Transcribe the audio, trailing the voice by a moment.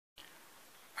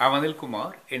I'm Anil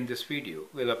Kumar. In this video,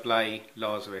 we'll apply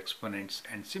laws of exponents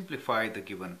and simplify the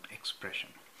given expression.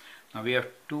 Now we have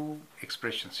two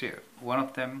expressions here. One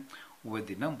of them with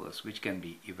the numbers which can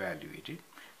be evaluated.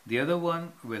 The other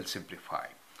one will simplify.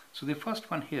 So the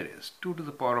first one here is 2 to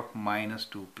the power of minus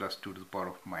 2 plus 2 to the power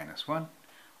of minus 1.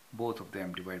 Both of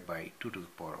them divided by 2 to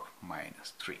the power of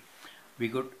minus 3. We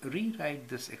could rewrite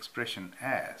this expression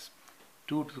as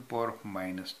 2 to the power of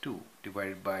minus 2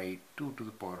 divided by 2 to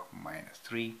the power of minus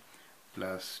 3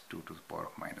 plus 2 to the power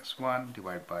of minus 1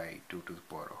 divided by 2 to the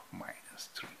power of minus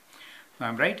 3. Now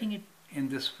I'm writing it in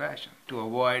this fashion to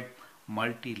avoid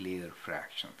multi-layer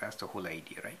fraction. That's the whole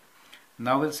idea, right?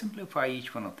 Now we'll simplify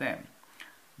each one of them,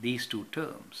 these two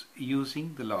terms,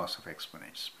 using the laws of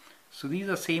exponents. So these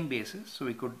are same basis, so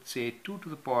we could say 2 to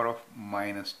the power of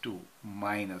minus 2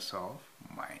 minus of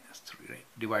minus 3, right?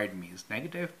 Divide means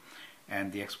negative,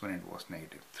 and the exponent was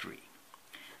negative 3.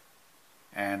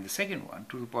 And the second one,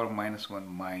 2 to the power of minus 1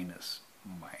 minus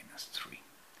minus 3.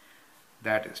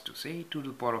 That is to say 2 to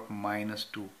the power of minus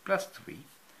 2 plus 3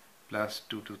 plus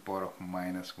 2 to the power of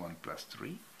minus 1 plus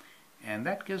 3. And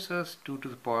that gives us 2 to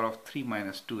the power of 3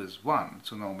 minus 2 is 1.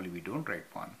 So normally we don't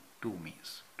write 1. 2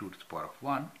 means 2 to the power of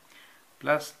 1.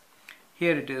 Plus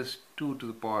here it is 2 to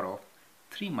the power of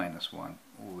 3 minus 1,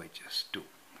 which is 2,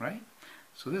 right?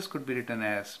 So this could be written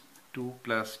as 2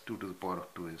 plus 2 to the power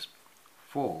of 2 is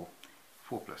 4.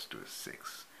 4 plus 2 is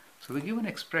 6. So the given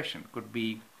expression could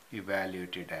be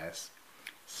evaluated as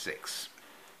 6.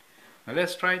 Now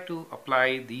let's try to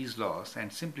apply these laws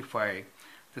and simplify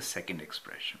the second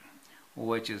expression,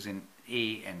 which is in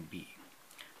A and B.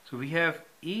 So we have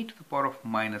a to the power of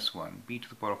minus 1, b to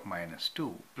the power of minus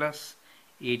 2, plus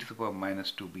a to the power of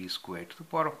minus 2b squared to the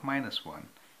power of minus 1.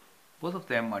 Both of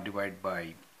them are divided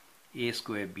by a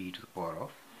squared b to the power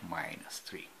of minus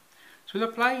 3. So we'll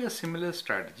apply a similar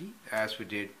strategy as we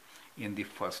did in the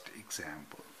first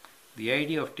example. The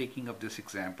idea of taking up this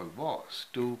example was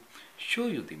to show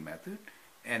you the method,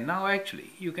 and now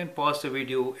actually you can pause the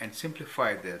video and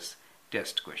simplify this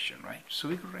test question, right? So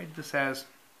we could write this as,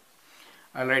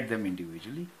 I'll write them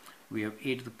individually. We have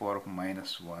a to the power of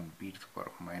minus 1, b to the power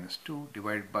of minus 2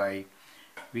 divided by,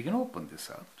 we can open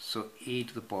this up. So a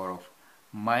to the power of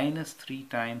minus 3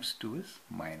 times 2 is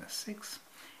minus 6,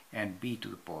 and b to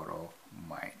the power of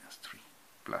minus 3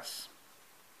 plus.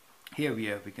 Here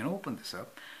we can open this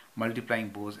up, multiplying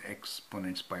both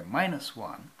exponents by minus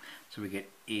 1. So we get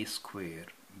a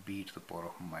squared b to the power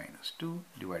of minus 2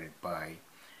 divided by,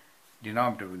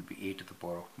 denominator will be a to the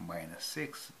power of minus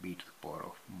 6, b to the power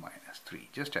of minus 3,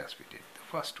 just as we did the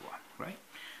first one, right?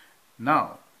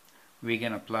 Now we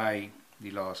can apply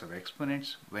the laws of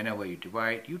exponents. Whenever you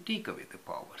divide, you take away the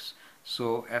powers.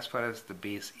 So as far as the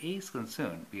base a is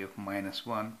concerned, we have minus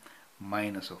 1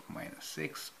 minus of minus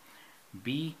 6,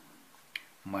 b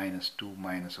minus 2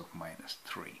 minus of minus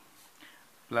 3,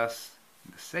 plus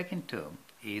the second term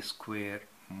a squared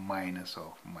minus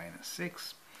of minus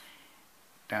 6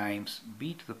 times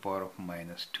b to the power of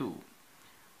minus 2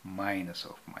 minus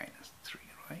of minus 3,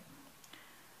 right?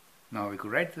 Now we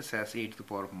could write this as a to the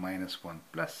power of minus 1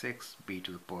 plus 6, b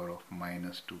to the power of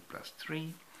minus 2 plus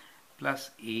 3,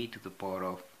 plus a to the power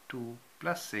of 2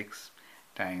 plus 6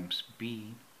 times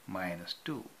b minus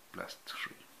 2 plus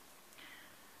 3.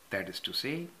 That is to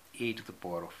say a to the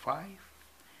power of 5,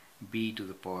 b to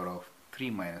the power of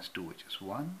 3 minus 2, which is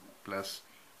 1, plus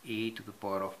a to the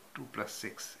power of 2 plus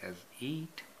 6 as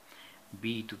 8,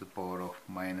 b to the power of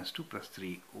minus 2 plus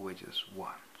 3, which is 1.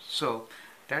 So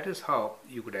that is how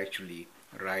you could actually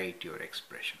write your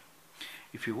expression.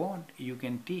 If you want, you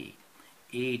can take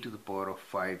a to the power of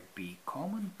 5b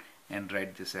common and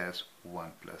write this as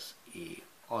 1 plus a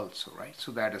also, right?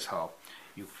 So that is how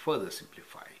you further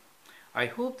simplify. I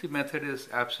hope the method is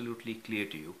absolutely clear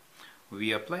to you.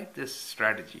 We applied this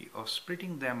strategy of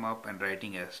splitting them up and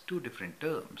writing as two different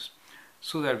terms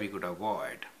so that we could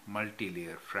avoid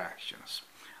multi-layer fractions.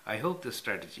 I hope this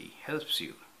strategy helps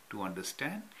you to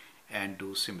understand and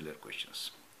do similar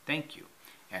questions. Thank you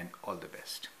and all the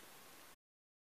best.